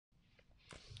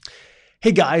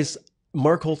Hey guys,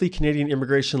 Mark Holthe, Canadian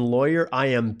immigration lawyer. I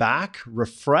am back,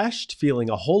 refreshed,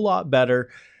 feeling a whole lot better.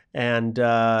 And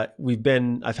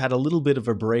I've had a little bit of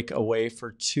a break away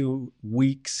for 2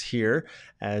 weeks here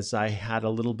as I had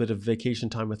a little bit of vacation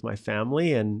time with my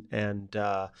family and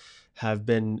have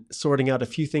been sorting out a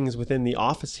few things within the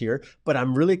office here. But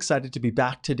I'm really excited to be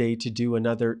back today to do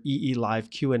another EE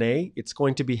Live Q&A. It's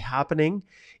going to be happening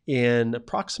in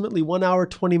approximately 1 hour,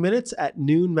 20 minutes at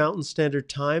noon Mountain Standard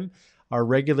Time, our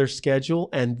regular schedule.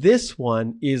 And this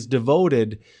one is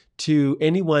devoted to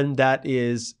anyone that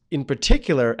is in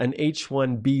particular an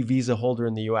H1B visa holder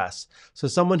in the US. So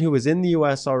someone who is in the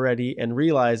US already and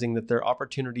realizing that their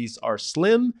opportunities are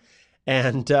slim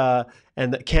and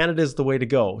that Canada is the way to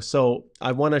go. So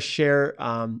I want to share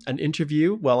an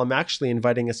interview. Well, I'm actually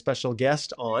inviting a special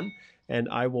guest on, and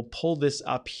I will pull this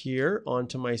up here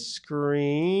onto my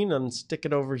screen and stick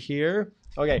it over here.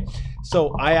 Okay,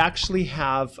 so I actually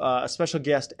have a special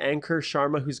guest, Ankur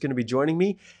Sharma, who's going to be joining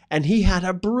me, and he had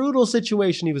a brutal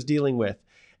situation he was dealing with.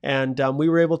 And we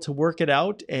were able to work it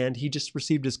out, and he just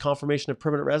received his confirmation of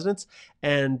permanent residence.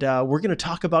 And we're going to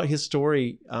talk about his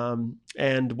story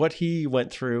and what he went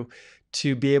through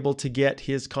to be able to get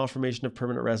his confirmation of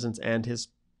permanent residence and his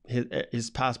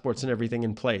passports and everything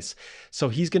in place. So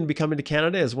he's going to be coming to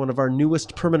Canada as one of our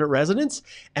newest permanent residents,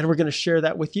 and we're going to share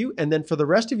that with you. And then for the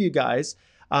rest of you guys,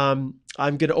 I'm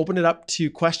going to open it up to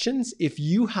questions. If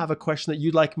you have a question that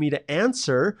you'd like me to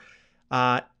answer,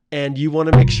 and you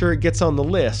want to make sure it gets on the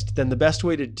list, then the best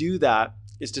way to do that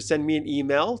is to send me an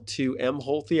email to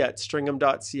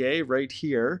mholthe@stringham.ca right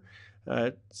here.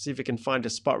 See if I can find a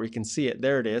spot where you can see it.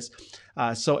 There it is.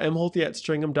 So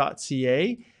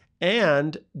mholthe@stringham.ca.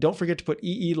 And don't forget to put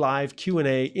EE Live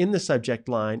Q&A in the subject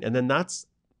line. And then that's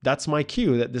my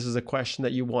cue that this is a question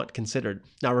that you want considered.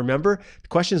 Now, remember, the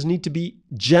questions need to be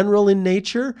general in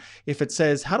nature. If it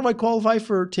says, how do I qualify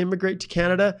to immigrate to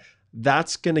Canada?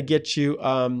 That's going to get you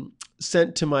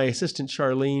sent to my assistant,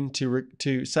 Charlene,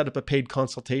 to set up a paid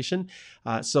consultation.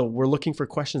 So we're looking for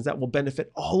questions that will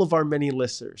benefit all of our many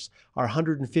listeners, our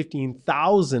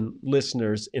 115,000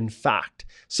 listeners, in fact.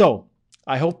 So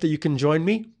I hope that you can join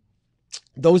me.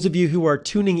 Those of you who are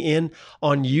tuning in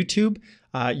on YouTube,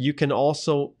 you can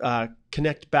also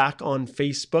connect back on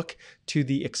Facebook to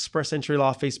the Express Entry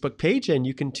Law Facebook page, and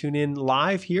you can tune in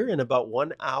live here in about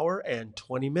 1 hour and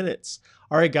 20 minutes.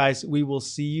 All right, guys, we will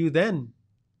see you then.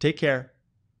 Take care.